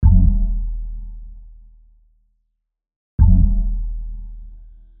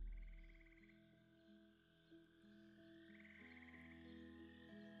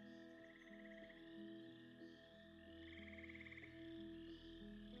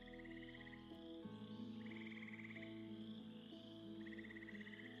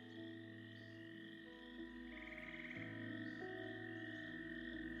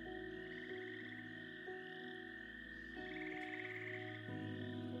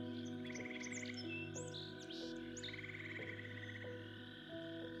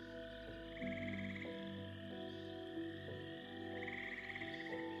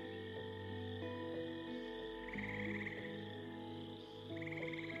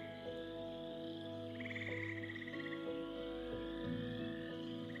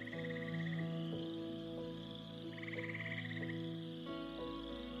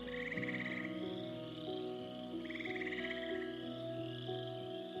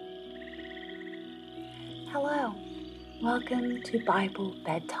Hello, welcome to Bible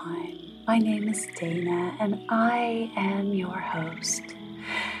Bedtime. My name is Dana and I am your host.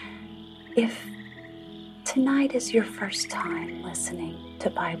 If tonight is your first time listening to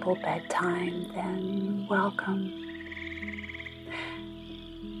Bible Bedtime, then welcome.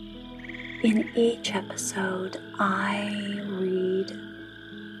 In each episode, I read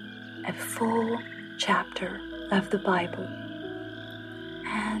a full chapter of the Bible,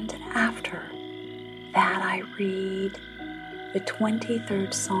 and after that I read the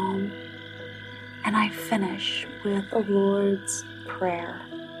 23rd Psalm, and I finish with the Lord's Prayer.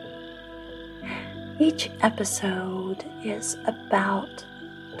 Each episode is about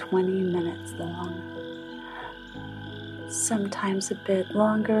 20 minutes long, sometimes a bit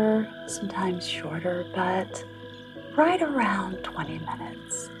longer, sometimes shorter, but right around 20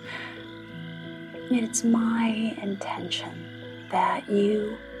 minutes. It's my intention that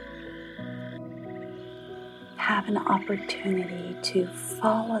you have an opportunity to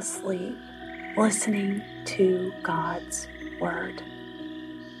fall asleep listening to God's Word.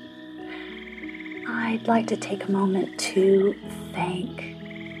 I'd like to take a moment to thank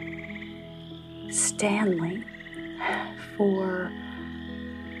Stanley for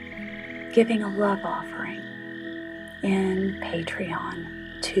giving a love offering in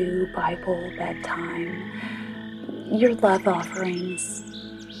Patreon to Bible Bedtime. Your love offerings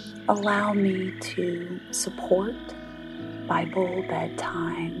allow me to support Bible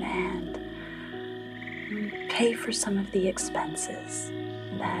Bedtime and pay for some of the expenses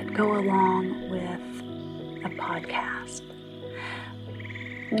that go along with a podcast.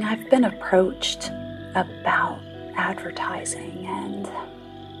 I've been approached about advertising and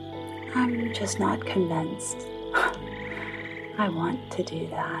I'm just not convinced I want to do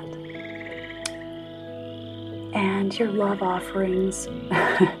that. And your love offerings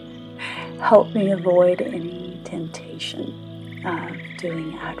help me avoid any temptation of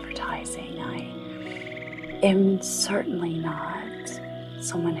doing advertising. I am certainly not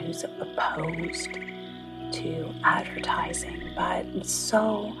someone who's opposed to advertising, but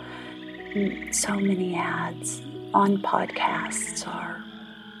so many ads on podcasts are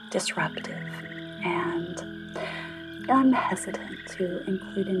disruptive, and I'm hesitant to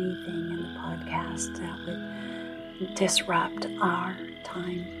include anything in the podcast that would disrupt our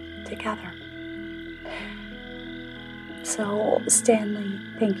time together. So, Stanley,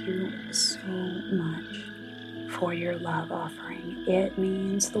 thank you so much for your love offering. It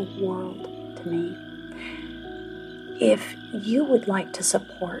means the world to me. If you would like to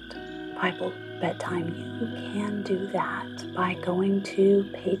support Bible Bedtime, you can do that by going to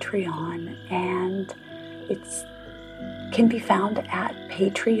Patreon, and it can be found at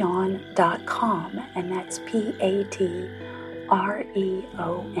patreon.com, and that's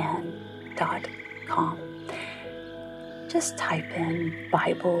patreon.com. Just type in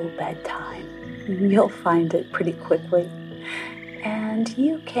Bible Bedtime. You'll find it pretty quickly. And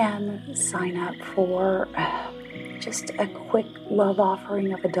you can sign up for just a quick love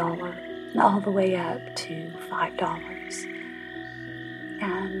offering of $1 all the way up to $5.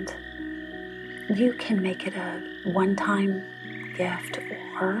 And you can make it a one-time gift,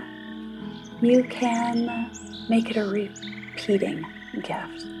 or you can make it a repeating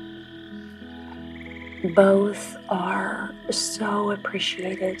gift. Both are so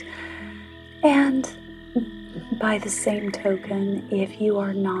appreciated. And by the same token, if you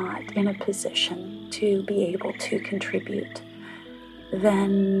are not in a position to be able to contribute,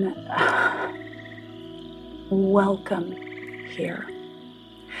 then welcome here.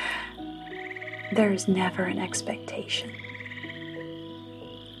 There's never an expectation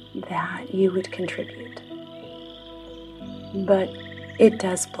that you would contribute, but it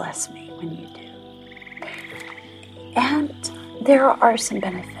does bless me when you do. And there are some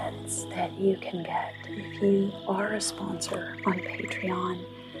benefits that you can get if you are a sponsor on Patreon.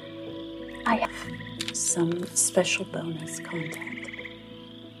 I have some special bonus content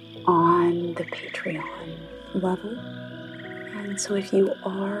on the Patreon level. And so if you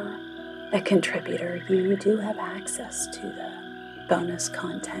are a contributor, you do have access to the bonus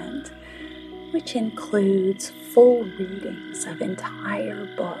content, which includes full readings of entire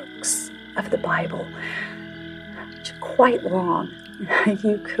books of the Bible, which are quite long.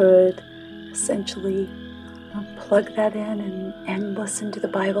 You could essentially plug that in and listen to the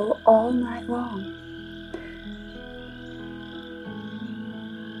Bible all night long.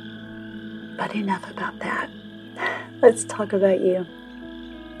 But enough about that. Let's talk about you.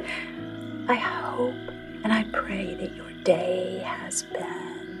 I hope and I pray that your day has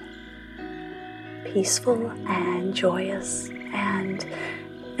been peaceful and joyous, and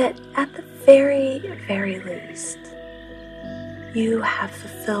that at the very, very least, you have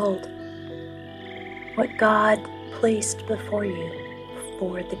fulfilled what God placed before you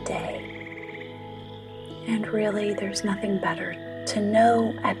for the day. And really, there's nothing better to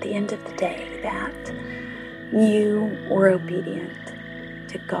know at the end of the day that you were obedient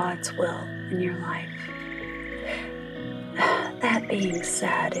to God's will in your life. That being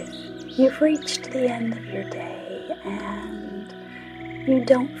said, if you've reached the end of your day and you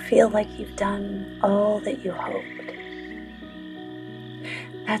don't feel like you've done all that you hoped,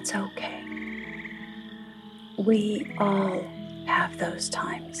 that's okay. We all have those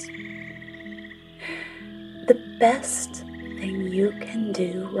times. The best thing you can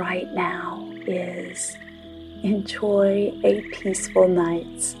do right now is enjoy a peaceful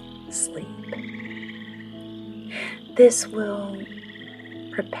night's sleep. This will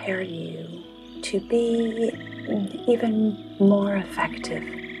prepare you to be even more effective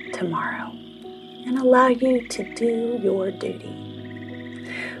tomorrow and allow you to do your duty,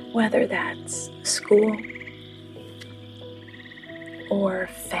 whether that's school or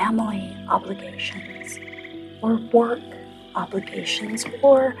family obligations or work obligations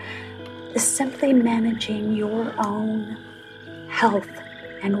or simply managing your own health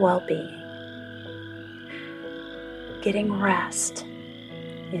and well-being. Getting rest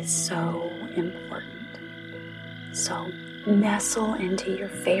is so important. So nestle into your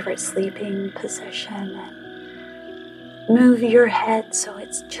favorite sleeping position and move your head so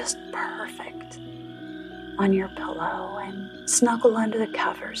it's just perfect on your pillow and snuggle under the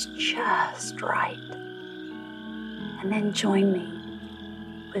covers just right. And then join me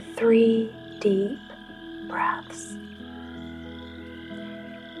with 3 deep breaths.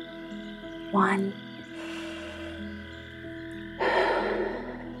 1,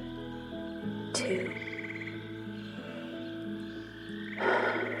 2,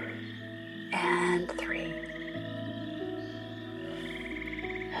 and 3.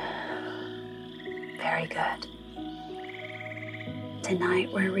 Very good.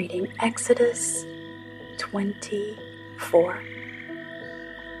 Tonight we're reading Exodus 24.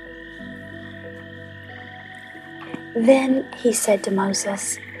 Then he said to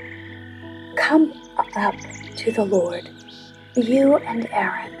Moses, "Come up to the Lord, you and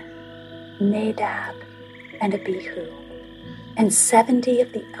Aaron, Nadab and Abihu, and 70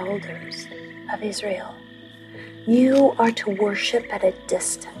 of the elders of Israel. You are to worship at a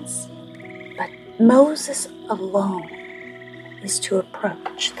distance, but Moses alone is to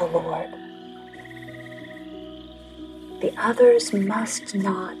approach the Lord. The others must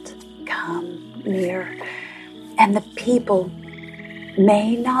not come near, and the people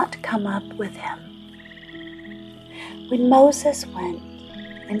may not come up with him." When Moses went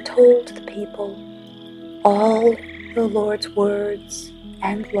and told the people all the Lord's words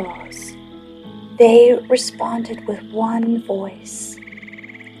and laws, they responded with one voice,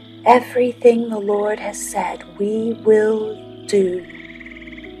 "Everything the Lord has said, we will do."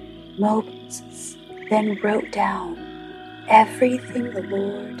 Moses then wrote down everything the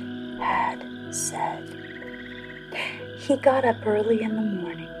Lord had said. He got up early in the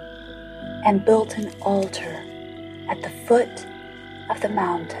morning and built an altar at the foot of the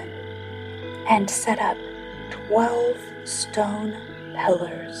mountain and set up 12 stone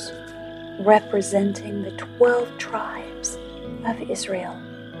pillars representing the 12 tribes of Israel.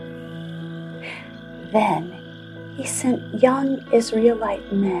 Then he sent young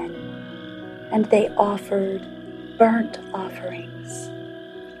Israelite men, and they offered burnt offerings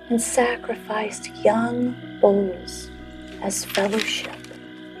and sacrificed young bulls as fellowship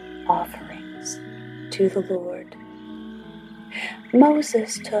offerings to the Lord.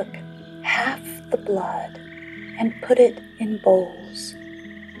 Moses took half the blood and put it in bowls,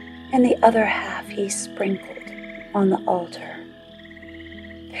 and the other half he sprinkled on the altar.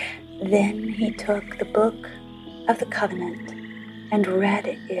 Then he took the book of the covenant and read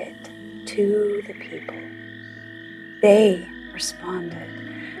it to the people. They responded,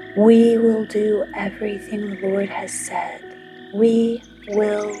 "We will do everything the Lord has said. We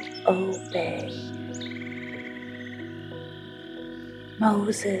will obey."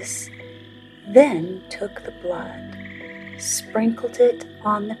 Moses then took the blood, sprinkled it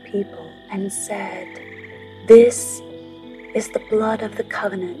on the people, and said, "This is the blood of the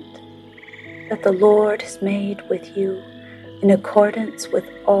covenant that the Lord has made with you in accordance with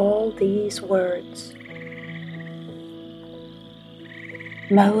all these words."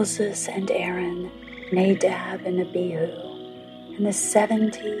 Moses and Aaron, Nadab and Abihu, and the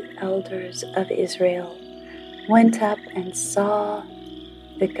 70 elders of Israel went up and saw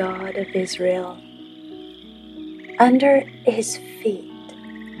the God of Israel. Under his feet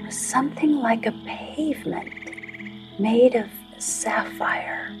something like a pavement made of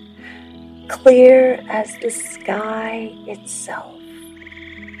sapphire, clear as the sky itself.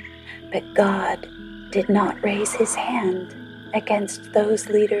 But God did not raise his hand against those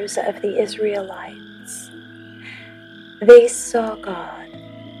leaders of the Israelites. They saw God,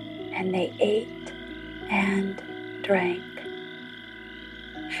 and they ate and drank.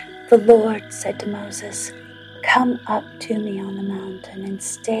 The Lord said to Moses, "Come up to me on the mountain and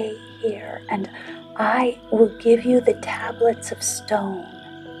stay here, and I will give you the tablets of stone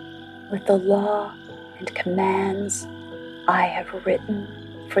with the law and commands I have written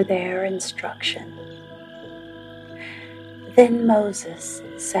for their instruction." Then Moses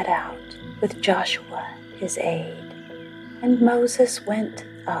set out with Joshua his aide, and Moses went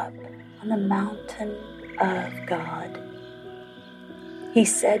up on the mountain of God. He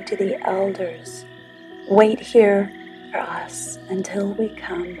said to the elders, "Wait here for us until we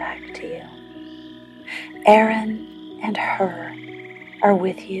come back to you. Aaron and Hur are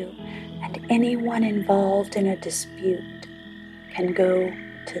with you, and anyone involved in a dispute can go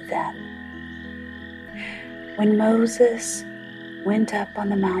to them." When Moses went up on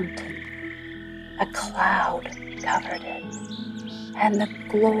the mountain, a cloud covered it, and the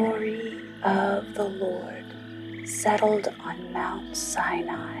glory of the Lord settled on Mount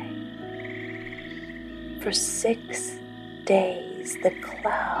Sinai. For 6 days the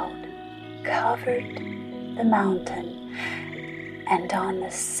cloud covered the mountain, and on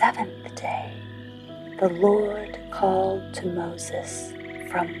the 7th day the Lord called to Moses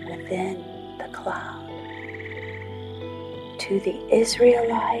from within the cloud. To the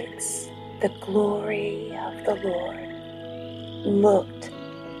Israelites, the glory of the Lord looked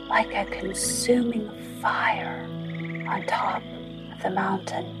like a consuming fire on top of the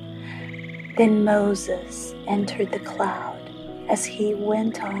mountain. Then Moses entered the cloud as he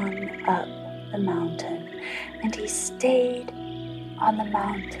went on up the mountain, and he stayed on the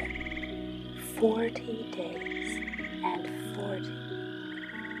mountain 40 days and 40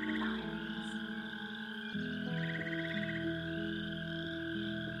 nights.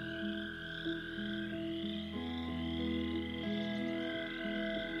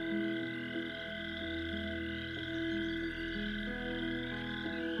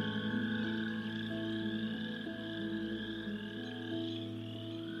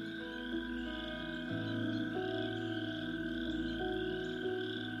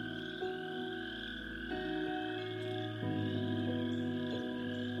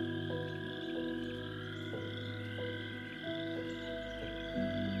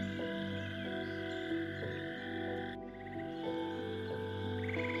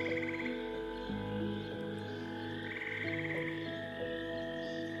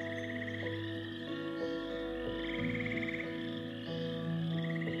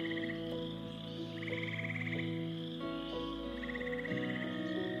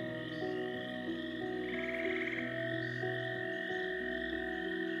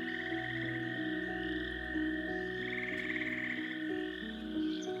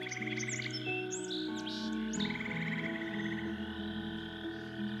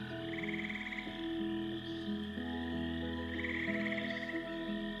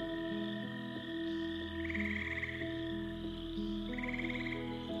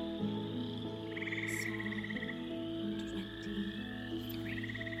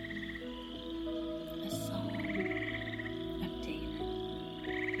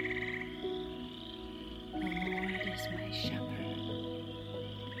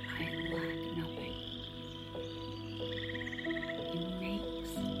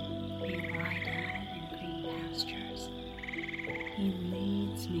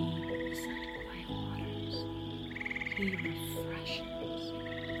 He refreshes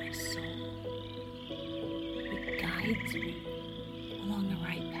my soul. He guides me along the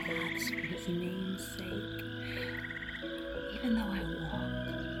right paths for his name's sake. Even though I walk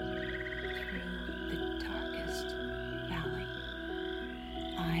through the darkest valley,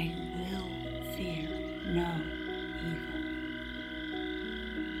 I will fear no evil.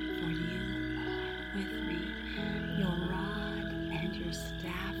 For you are with me, your rod and your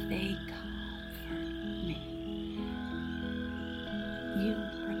staff, they comfort me. You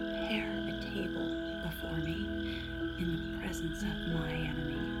prepare a table before me in the presence of my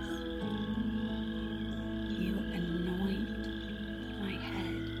enemies. You anoint my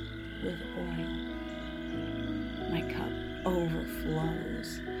head with oil. My cup overflows.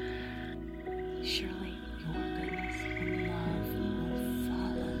 Surely your goodness and love will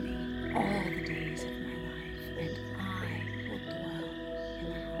follow me all the days of my life, and I will dwell in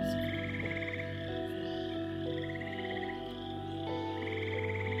the house of the Lord.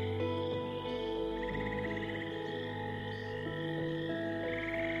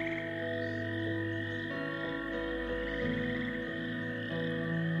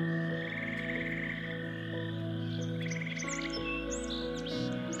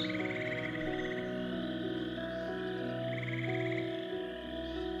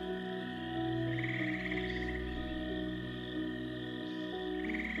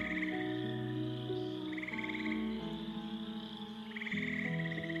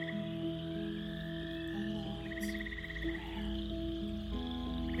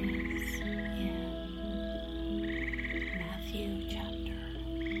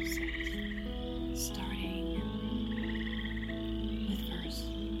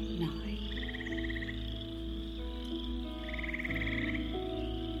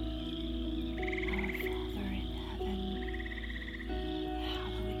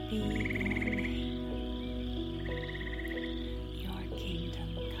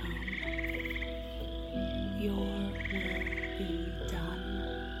 your will be done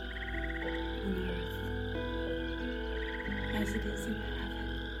on earth as it is in heaven.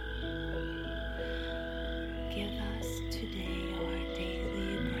 Give us today our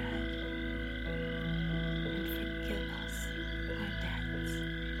daily bread, and forgive us our debts,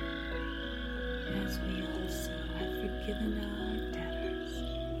 as we also have forgiven